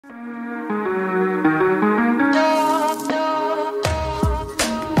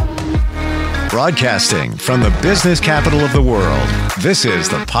Broadcasting from the business capital of the world, this is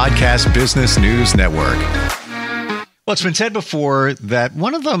the Podcast Business News Network. Well, it's been said before that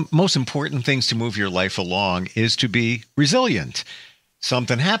one of the most important things to move your life along is to be resilient.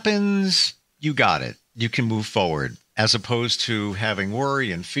 Something happens, you got it. You can move forward, as opposed to having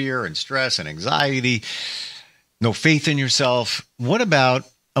worry and fear and stress and anxiety, no faith in yourself. What about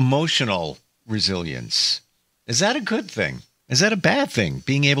emotional resilience? Is that a good thing? Is that a bad thing?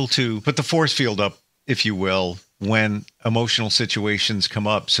 Being able to put the force field up, if you will, when emotional situations come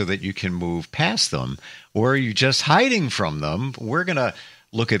up so that you can move past them? Or are you just hiding from them? We're going to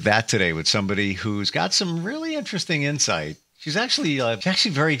look at that today with somebody who's got some really interesting insight. She's actually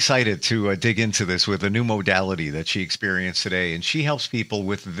very excited to dig into this with a new modality that she experienced today. And she helps people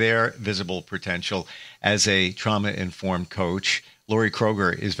with their visible potential as a trauma-informed coach. Laurie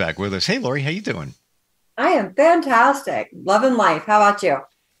Kroeger is back with us. Hey, Laurie, how you doing? I am fantastic. Loving life. How about you?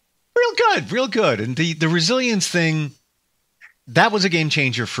 Real good. And the resilience thing, that was a game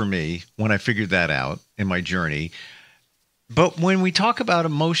changer for me when I figured that out in my journey. But when we talk about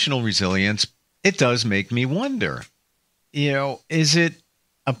emotional resilience, it does make me wonder, is it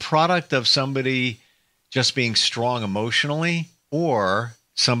a product of somebody just being strong emotionally, or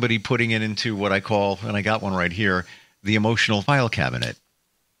somebody putting it into what I call, and I got one right here, the emotional file cabinet?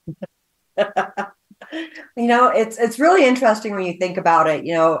 It's really interesting when you think about it.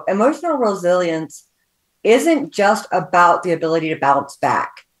 Emotional resilience isn't just about the ability to bounce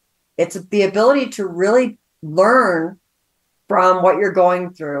back. It's the ability to really learn from what you're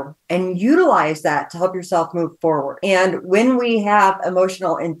going through and utilize that to help yourself move forward. And when we have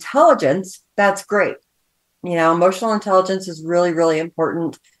emotional intelligence, that's great. Emotional intelligence is really, really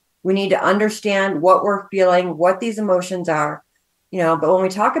important. We need to understand what we're feeling, what these emotions are. But when we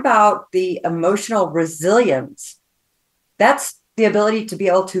talk about the emotional resilience, that's the ability to be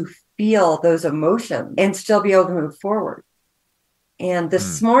able to feel those emotions and still be able to move forward. And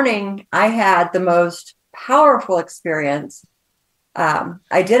this morning, I had the most powerful experience.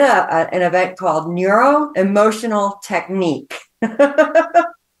 I did an event called Neuro-Emotional Technique.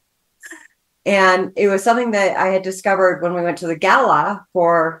 And it was something that I had discovered when we went to the gala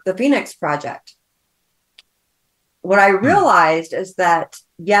for the Phoenix Project. What I realized is that,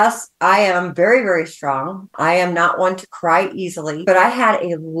 yes, I am very, very strong. I am not one to cry easily, but I had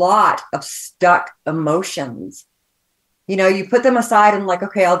a lot of stuck emotions. You put them aside and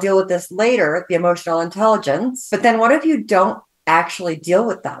okay, I'll deal with this later, the emotional intelligence. But then what if you don't actually deal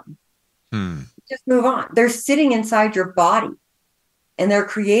with them? Just move on. They're sitting inside your body and they're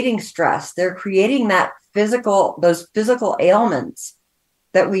creating stress. They're creating those physical ailments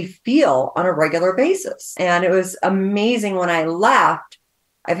that we feel on a regular basis. And it was amazing when I left.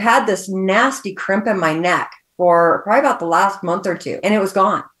 I've had this nasty crimp in my neck for probably about the last month or two, and it was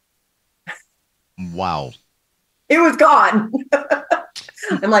gone. Wow. It was gone.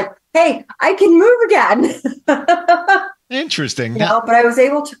 I'm like, hey, I can move again. Interesting. But I was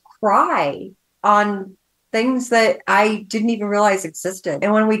able to cry on things that I didn't even realize existed.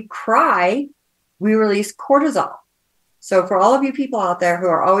 And when we cry, we release cortisol. So for all of you people out there who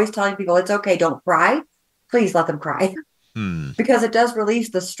are always telling people it's okay, don't cry, please let them cry. Because it does release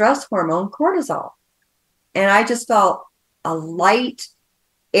the stress hormone cortisol. And I just felt a light,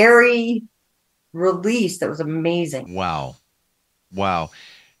 airy release that was amazing. Wow.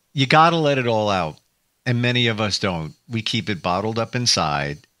 You got to let it all out. And many of us don't. We keep it bottled up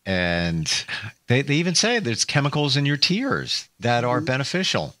inside. And they even say there's chemicals in your tears that are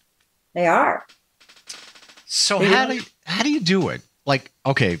beneficial. They are. So how do you do it?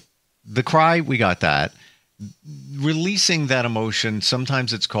 Okay, the cry, we got that. Releasing that emotion,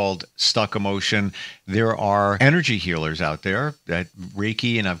 sometimes it's called stuck emotion. There are energy healers out there, that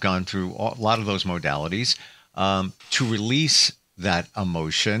Reiki, and I've gone through a lot of those modalities to release that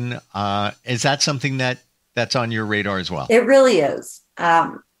emotion. Is that something that's on your radar as well? It really is.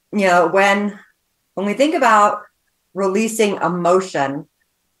 When we think about releasing emotion,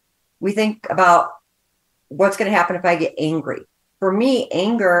 we think about what's going to happen if I get angry. For me,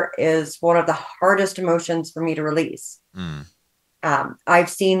 anger is one of the hardest emotions for me to release. I've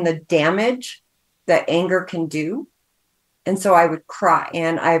seen the damage that anger can do. And so I would cry.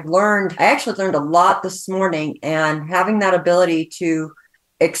 And I actually learned a lot this morning, and having that ability to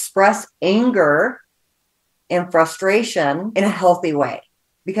express anger and frustration in a healthy way.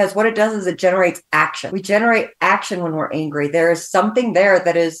 Because what it does is it generates action. We generate action when we're angry. There is something there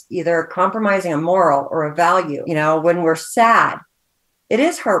that is either compromising a moral or a value. When we're sad, it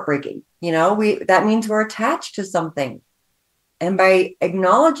is heartbreaking. That means we're attached to something. And by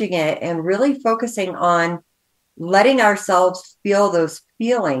acknowledging it and really focusing on letting ourselves feel those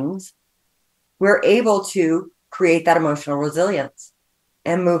feelings, we're able to create that emotional resilience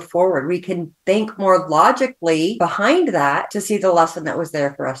and move forward. We can think more logically behind that to see the lesson that was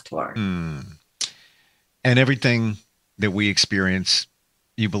there for us to learn. And everything that we experience,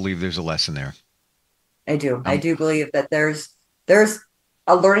 you believe there's a lesson there. I do. I do believe that there's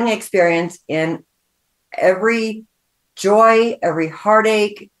a learning experience in every joy, every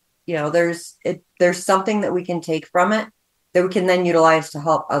heartache. There's something that we can take from it that we can then utilize to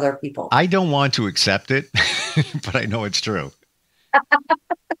help other people. I don't want to accept it, but I know it's true.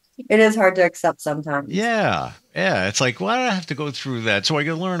 It is hard to accept sometimes. Yeah. It's like, why did I have to go through that? So I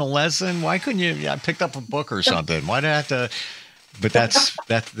could learn a lesson. Why couldn't you? I picked up a book or something. Why did I have to? But that's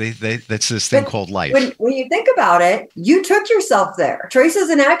this thing called life. When you think about it, you took yourself there. Choices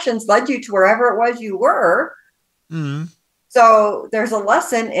and actions led you to wherever it was you were. Mm-hmm. So there's a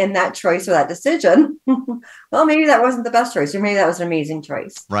lesson in that choice or that decision. Well, maybe that wasn't the best choice, or maybe that was an amazing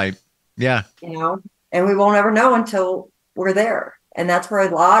choice. Right. Yeah. And we won't ever know until we're there. And that's where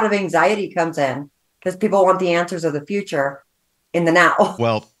a lot of anxiety comes in, because people want the answers of the future in the now.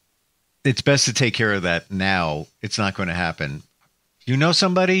 Well, it's best to take care of that now. It's not going to happen. You know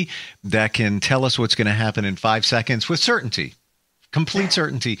somebody that can tell us what's going to happen in 5 seconds with certainty, complete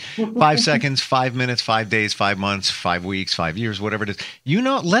certainty, 5 seconds, 5 minutes, 5 days, 5 months, 5 weeks, 5 years, whatever it is.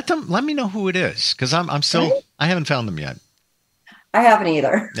 Let me know who it is. Cause I'm still, right? I haven't found them yet. I haven't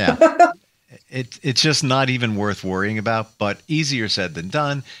either. Yeah. It's just not even worth worrying about, but easier said than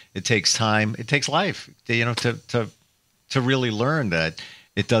done. It takes time. It takes life, to really learn that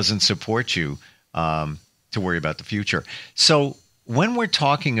it doesn't support you, to worry about the future. So, when we're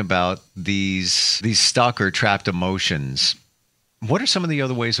talking about these stuck or trapped emotions, what are some of the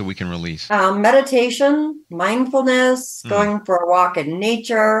other ways that we can release? Meditation, mindfulness, going for a walk in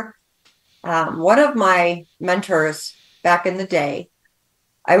nature. One of my mentors back in the day,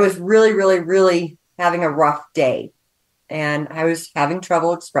 I was really, really, really having a rough day, and I was having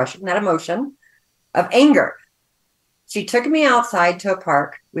trouble expressing that emotion of anger. She took me outside to a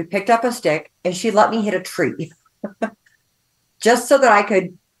park. We picked up a stick, and she let me hit a tree. Just so that I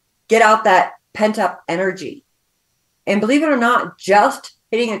could get out that pent up energy. And believe it or not, just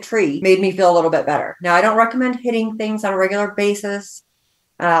hitting a tree made me feel a little bit better. Now, I don't recommend hitting things on a regular basis.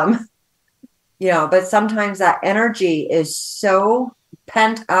 But sometimes that energy is so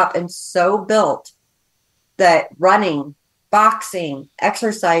pent up and so built that running, boxing,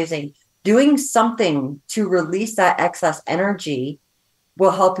 exercising, doing something to release that excess energy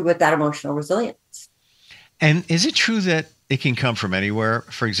will help you with that emotional resilience. And is it true that it can come from anywhere?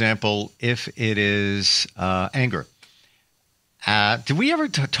 For example, if it is anger. Did we ever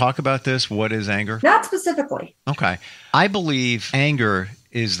talk about this? What is anger? Not specifically. Okay. I believe anger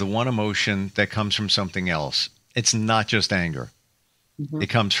is the one emotion that comes from something else. It's not just anger. Mm-hmm. It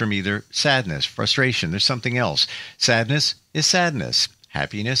comes from either sadness, frustration. There's something else. Sadness is sadness.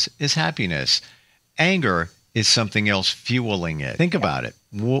 Happiness is happiness. Anger is something else fueling it. Think about it.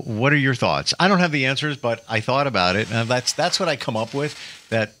 What are your thoughts? I don't have the answers, but I thought about it, and that's what I come up with,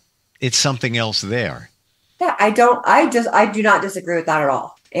 that it's something else there. Yeah, I do not disagree with that at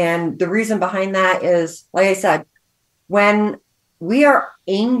all. And the reason behind that is, like I said, when we are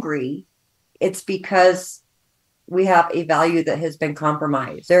angry, it's because we have a value that has been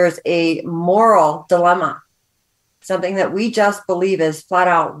compromised. There is a moral dilemma, something that we just believe is flat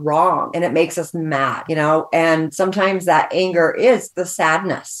out wrong, and it makes us mad, and sometimes that anger is the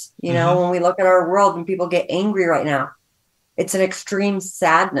sadness, when we look at our world and people get angry right now, it's an extreme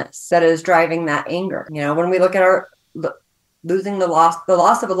sadness that is driving that anger. When we look at losing the loss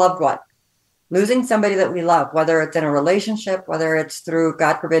of a loved one, losing somebody that we love, whether it's in a relationship, whether it's through,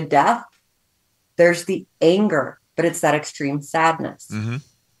 God forbid, death, there's the anger, but it's that extreme sadness. Mm-hmm.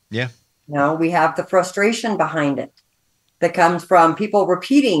 Yeah. We have the frustration behind it that comes from people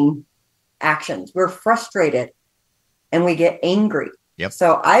repeating actions. We're frustrated and we get angry. Yep.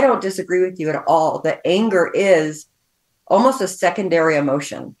 So I don't disagree with you at all. That anger is almost a secondary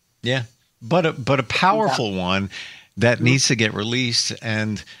emotion. Yeah. But a powerful one that needs to get released.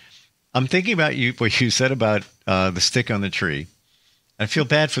 And I'm thinking about what you said about the stick on the tree. I feel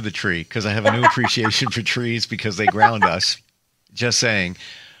bad for the tree because I have a new appreciation for trees because they ground us. Just saying.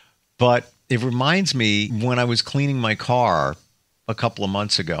 But it reminds me when I was cleaning my car a couple of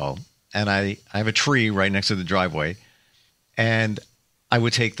months ago, and I have a tree right next to the driveway, and I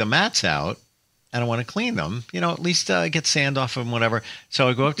would take the mats out, and I want to clean them, at least get sand off them, whatever. So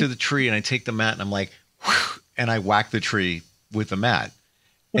I go up to the tree, and I take the mat, and I'm like, whew, and I whack the tree with the mat.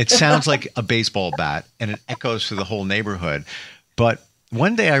 It sounds like a baseball bat, and it echoes through the whole neighborhood. But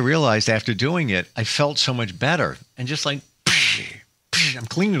one day I realized after doing it, I felt so much better, and just like, I'm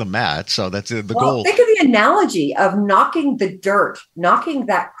cleaning the mat. So that's the Well, goal. think of the analogy of knocking the dirt, knocking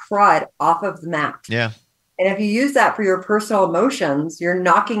that crud off of the mat. Yeah. And if you use that for your personal emotions, you're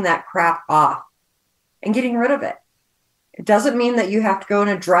knocking that crap off and getting rid of it. It doesn't mean that you have to go and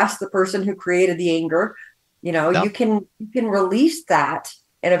address the person who created the anger. No. You can release that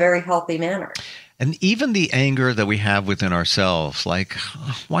in a very healthy manner. And even the anger that we have within ourselves, like,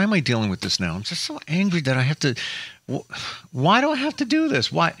 why am I dealing with this now? I'm just so angry that I have to, why do I have to do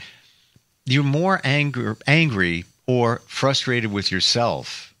this? Why? You're more angry or frustrated with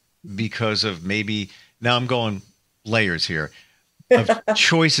yourself because of maybe, now I'm going layers here, of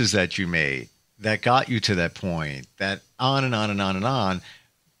choices that you made that got you to that point, that on and on and on and on,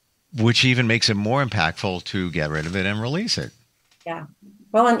 which even makes it more impactful to get rid of it and release it. Yeah.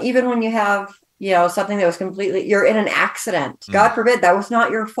 Well, and even when you have, something that was completely, you're in an accident, God forbid, that was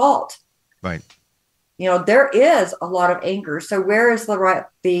not your fault. Right. There is a lot of anger. So where is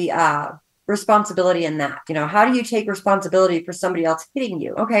the responsibility in that? How do you take responsibility for somebody else hitting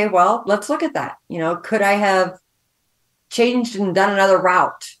you? Okay, well, let's look at that. Could I have changed and done another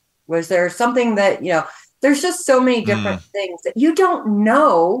route? Was there something that, there's just so many different things that you don't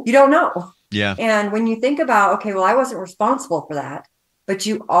know. You don't know. Yeah. And when you think about, okay, well, I wasn't responsible for that, but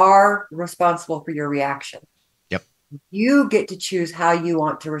you are responsible for your reaction. Yep. You get to choose how you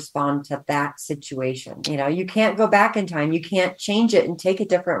want to respond to that situation. You can't go back in time. You can't change it and take a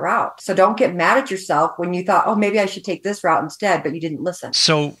different route. So don't get mad at yourself when you thought, oh, maybe I should take this route instead, but you didn't listen.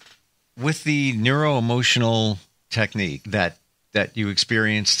 So with the neuro-emotional technique that you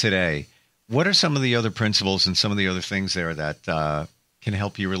experience today, what are some of the other principles and some of the other things there that can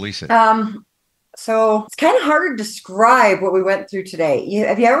help you release it? So it's kind of hard to describe what we went through today.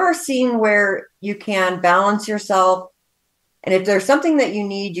 Have you ever seen where you can balance yourself? And if there's something that you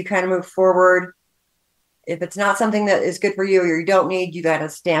need, you kind of move forward. If it's not something that is good for you or you don't need, you got to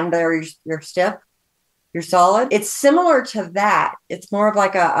stand there. You're stiff. You're solid. It's similar to that. It's more of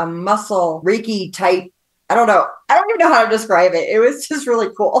like a muscle Reiki type. I don't know. I don't even know how to describe it. It was just really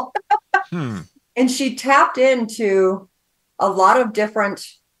cool. And she tapped into a lot of different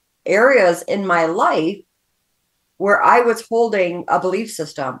areas in my life where I was holding a belief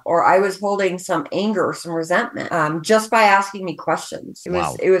system or I was holding some anger or some resentment just by asking me questions. It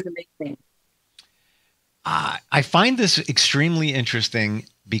was amazing. I find this extremely interesting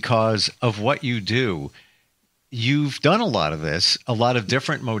because of what you do. You've done a lot of this, a lot of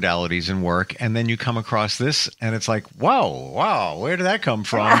different modalities and work, and then you come across this and it's like, wow, where did that come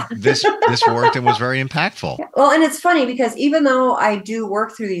from? Yeah. This worked and was very impactful. Yeah. Well, and it's funny because even though I do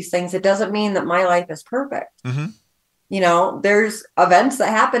work through these things, it doesn't mean that my life is perfect. There's events that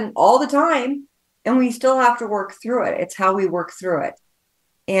happen all the time and we still have to work through it. It's how we work through it.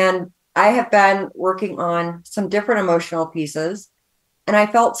 And I have been working on some different emotional pieces and I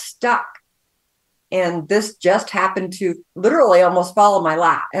felt stuck. And this just happened to literally almost fall in my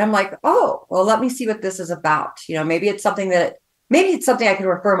lap. And I'm like, oh, well, let me see what this is about. Maybe it's something I can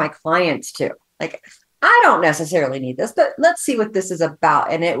refer my clients to. Like, I don't necessarily need this, but let's see what this is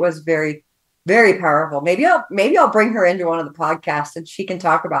about. And it was very, very powerful. Maybe I'll bring her into one of the podcasts and she can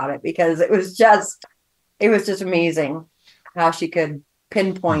talk about it because it was just amazing how she could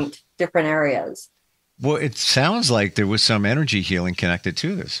pinpoint different areas. Well, it sounds like there was some energy healing connected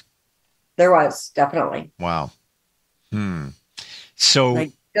to this. There was, definitely. Wow. So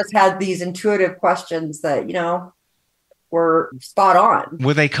I just had these intuitive questions that, were spot on.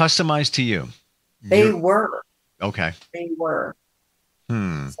 Were they customized to you? They were. Okay. They were.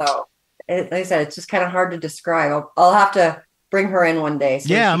 So, like I said, it's just kind of hard to describe. I'll have to bring her in one day.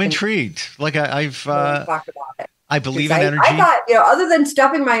 So I'm intrigued. Like I've talk about it. I believe in energy. I thought, other than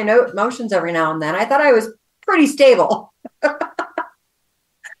stuffing my emotions every now and then, I thought I was pretty stable.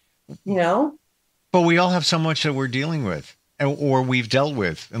 But we all have so much that we're dealing with or we've dealt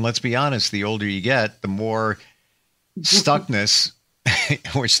with. And let's be honest, the older you get, the more stuckness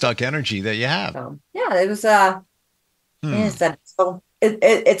or stuck energy that you have. It was, so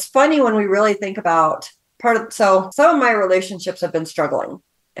it's funny when we really think about some of my relationships have been struggling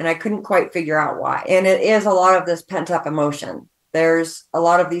and I couldn't quite figure out why. And it is a lot of this pent up emotion. There's a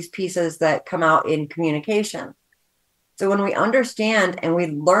lot of these pieces that come out in communication. So when we understand and we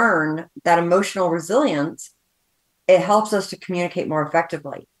learn that emotional resilience, it helps us to communicate more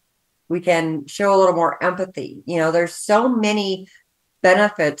effectively. We can show a little more empathy. There's so many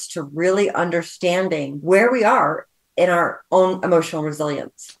benefits to really understanding where we are in our own emotional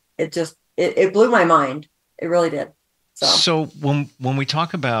resilience. It blew my mind. It really did. So when we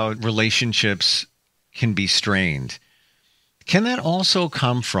talk about relationships can be strained, can that also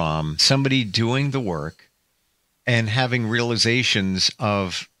come from somebody doing the work and having realizations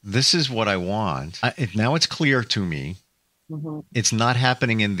of this is what I want. Now it's clear to me. Mm-hmm. It's not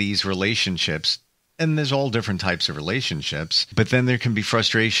happening in these relationships. And there's all different types of relationships. But then there can be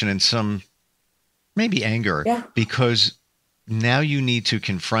frustration and some maybe anger because now you need to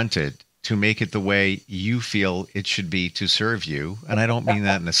confront it to make it the way you feel it should be to serve you. And I don't mean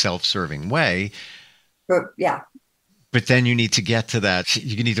that in a self-serving way. But then you need to get to that.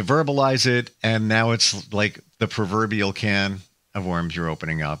 You need to verbalize it. And now it's like the proverbial can of worms you're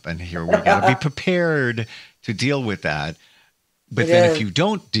opening up. And here we got to be prepared to deal with that. But then if you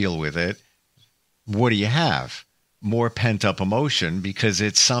don't deal with it, what do you have? More pent up emotion because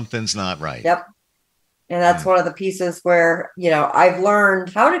something's not right. Yep. And that's one of the pieces where, I've learned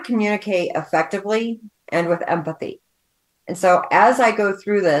how to communicate effectively and with empathy. And so as I go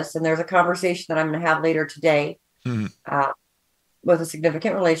through this, and there's a conversation that I'm going to have later today with a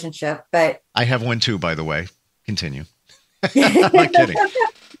significant relationship, but I have one too, by the way. Continue. I'm not kidding.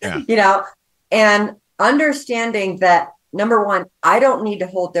 Yeah. And understanding that, number one, I don't need to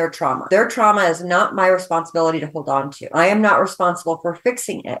hold their trauma. Their trauma is not my responsibility to hold on to. I am not responsible for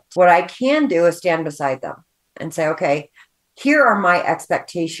fixing it. What I can do is stand beside them and say, okay, here are my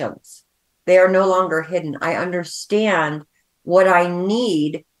expectations. They are no longer hidden. I understand what I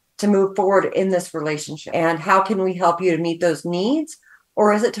need to move forward in this relationship. And how can we help you to meet those needs?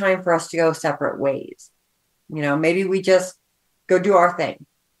 Or is it time for us to go separate ways? Maybe we just go do our thing,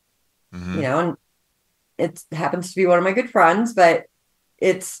 and it happens to be one of my good friends, but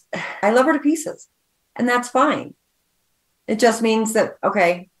I love her to pieces, and that's fine. It just means that,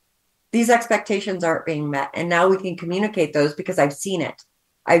 okay, these expectations aren't being met. And now we can communicate those because I've seen it.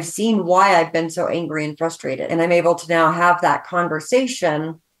 I've seen why I've been so angry and frustrated. And I'm able to now have that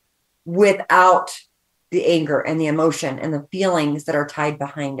conversation without the anger and the emotion and the feelings that are tied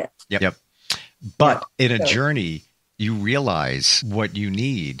behind it. Yep. But in a journey, you realize what you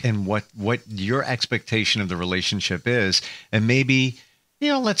need and what your expectation of the relationship is. And maybe,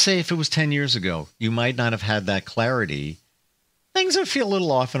 let's say if it was 10 years ago, you might not have had that clarity. Things would feel a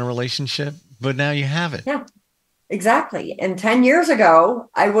little off in a relationship, but now you have it. Yeah, exactly. And 10 years ago,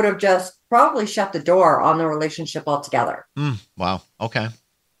 I would have just probably shut the door on the relationship altogether. Wow. Okay.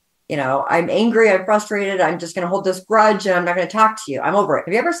 I'm angry. I'm frustrated. I'm just going to hold this grudge and I'm not going to talk to you. I'm over it.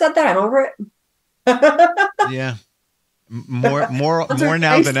 Have you ever said that? I'm over it. Yeah. More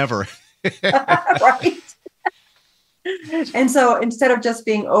now than ever. Right. And so instead of just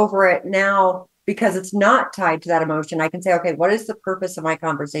being over it now, because it's not tied to that emotion, I can say, okay, what is the purpose of my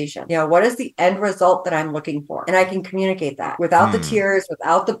conversation? What is the end result that I'm looking for? And I can communicate that without the tears,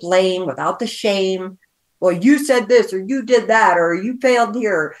 without the blame, without the shame. Well, you said this, or you did that, or you failed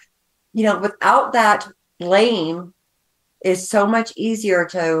here. Without that blame is so much easier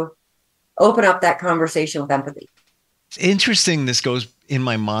to open up that conversation with empathy. It's interesting. This goes in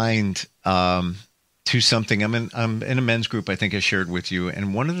my mind to something. I'm in a men's group, I think I shared with you.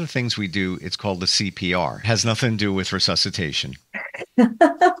 And one of the things we do, it's called the CPR. It has nothing to do with resuscitation.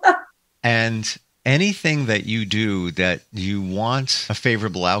 And anything that you do that you want a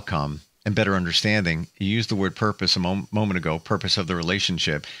favorable outcome and better understanding, you used the word purpose a moment ago, purpose of the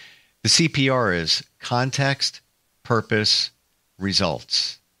relationship. The CPR is context, purpose,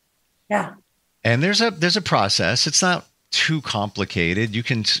 results. Yeah. And there's a process. It's not too complicated. You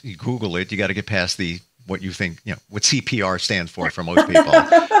can Google it. You got to get past what you think, what CPR stands for most people,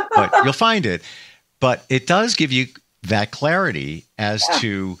 but you'll find it. But it does give you that clarity as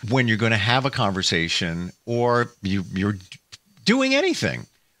to when you're going to have a conversation or you're doing anything.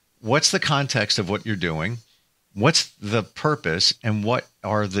 What's the context of what you're doing? What's the purpose and what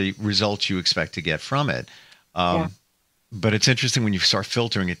are the results you expect to get from it? But it's interesting when you start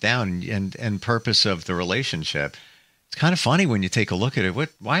filtering it down and purpose of the relationship. It's kind of funny when you take a look at it.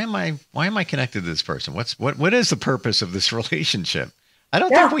 Why am I connected to this person? What is the purpose of this relationship? I don't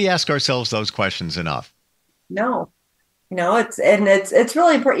think we ask ourselves those questions enough. No, it's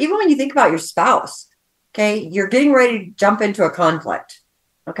really important. Even when you think about your spouse, okay, you're getting ready to jump into a conflict.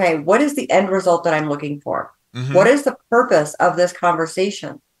 Okay, what is the end result that I'm looking for? Mm-hmm. What is the purpose of this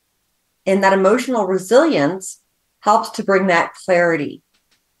conversation? And that emotional resilience helps to bring that clarity.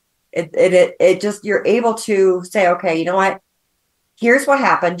 It just, you're able to say, okay, you know what? Here's what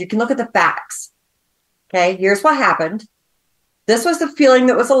happened. You can look at the facts. Okay, here's what happened. This was the feeling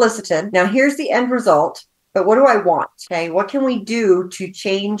that was elicited. Now here's the end result. But what do I want? Okay, what can we do to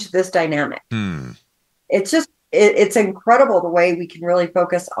change this dynamic? It's just, it's incredible the way we can really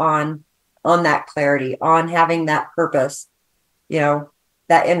focus on that clarity, on having that purpose, that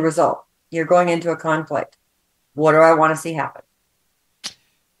end result. You're going into a conflict. What do I want to see happen?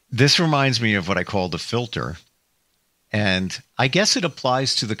 This reminds me of what I call the filter. And I guess it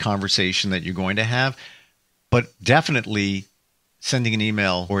applies to the conversation that you're going to have, but definitely sending an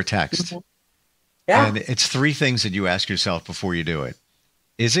email or a text. Mm-hmm. Yeah. And it's 3 things that you ask yourself before you do it.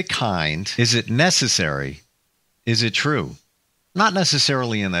 Is it kind? Is it necessary? Is it true? Not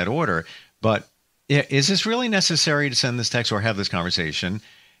necessarily in that order, but is this really necessary to send this text or have this conversation?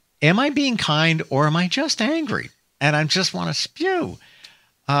 Am I being kind or am I just angry and I just want to spew?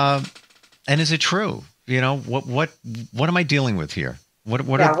 And is it true? What am I dealing with here? What are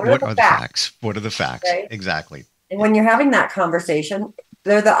the facts? What are the facts? Right? Exactly. And when you're having that conversation,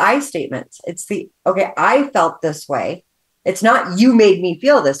 they're the I statements. It's okay, I felt this way. It's not you made me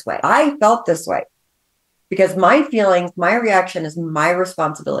feel this way. I felt this way because my feelings, my reaction is my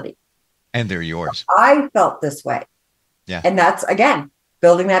responsibility. And they're yours. I felt this way. Yeah. And that's, again,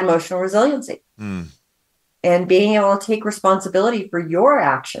 building that emotional resiliency. And being able to take responsibility for your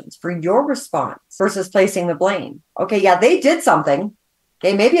actions, for your response versus placing the blame. Okay, yeah, they did something.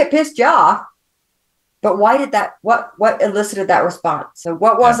 Okay, maybe it pissed you off, but why did that, what elicited that response? So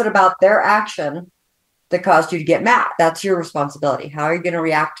what was it about their action that caused you to get mad? That's your responsibility. How are you going to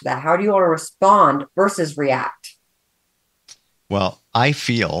react to that? How do you want to respond versus react? Well, I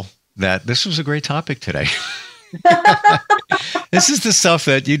feel that this was a great topic today. This is the stuff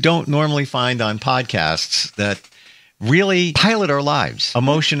that you don't normally find on podcasts that really pilot our lives.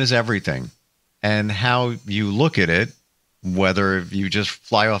 Emotion is everything. And how you look at it, whether you just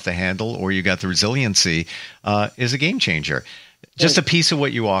fly off the handle or you got the resiliency, is a game changer. Just a piece of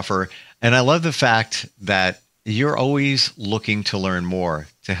what you offer. And I love the fact that you're always looking to learn more,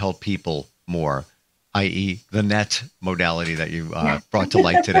 to help people more, i.e. the net modality that you brought to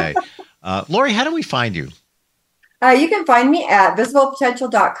light today. Laurie, how do we find you? You can find me at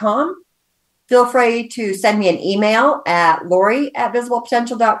visiblepotential.com. Feel free to send me an email at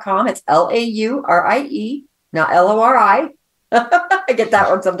Laurie@visiblepotential.com. It's Laurie, not Lori. I get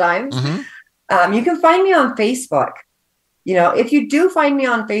that one sometimes. Mm-hmm. You can find me on Facebook. If you do find me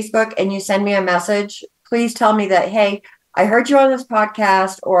on Facebook and you send me a message, please tell me that, hey, I heard you on this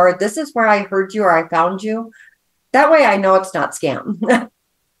podcast, or this is where I heard you or I found you. That way I know it's not scam.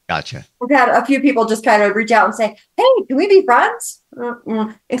 Gotcha. We've had a few people just kind of reach out and say, hey, can we be friends?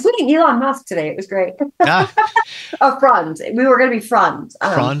 Including Elon Musk today. It was great. A friend. We were going to be friends.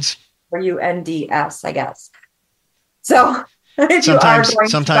 Friends. For UNDS, I guess. So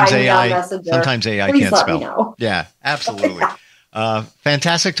sometimes AI can't spell. Me know. Yeah, absolutely.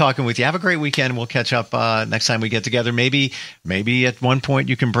 Fantastic talking with you. Have a great weekend. We'll catch up next time we get together. Maybe at one point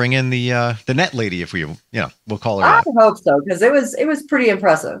you can bring in the net lady if we'll call her. I hope so, because it was pretty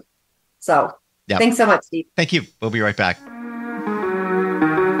impressive. So Thanks so much, Steve. Thank you. We'll be right back.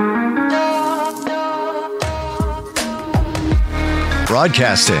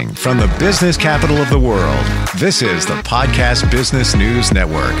 Broadcasting from the business capital of the world, this is the Podcast Business News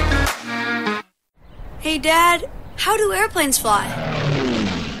Network. Hey, Dad, how do airplanes fly?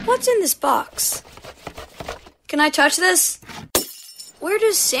 What's in this box? Can I touch this? Where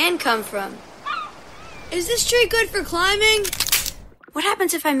does sand come from? Is this tree good for climbing? What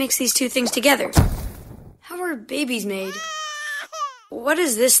happens if I mix these two things together? How are babies made? What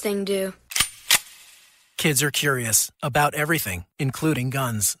does this thing do? Kids are curious about everything, including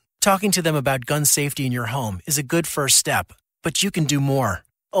guns. Talking to them about gun safety in your home is a good first step, but you can do more.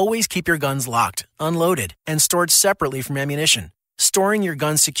 Always keep your guns locked, unloaded, and stored separately from ammunition. Storing your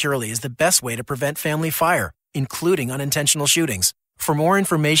guns securely is the best way to prevent family fire, including unintentional shootings. For more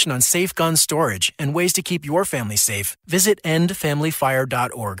information on safe gun storage and ways to keep your family safe, visit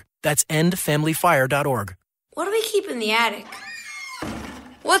endfamilyfire.org. That's endfamilyfire.org. What do we keep in the attic?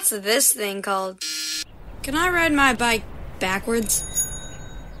 What's this thing called? Can I ride my bike backwards?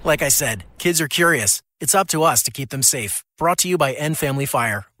 Like I said, kids are curious. It's up to us to keep them safe. Brought to you by End Family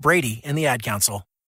Fire, Brady, and the Ad Council.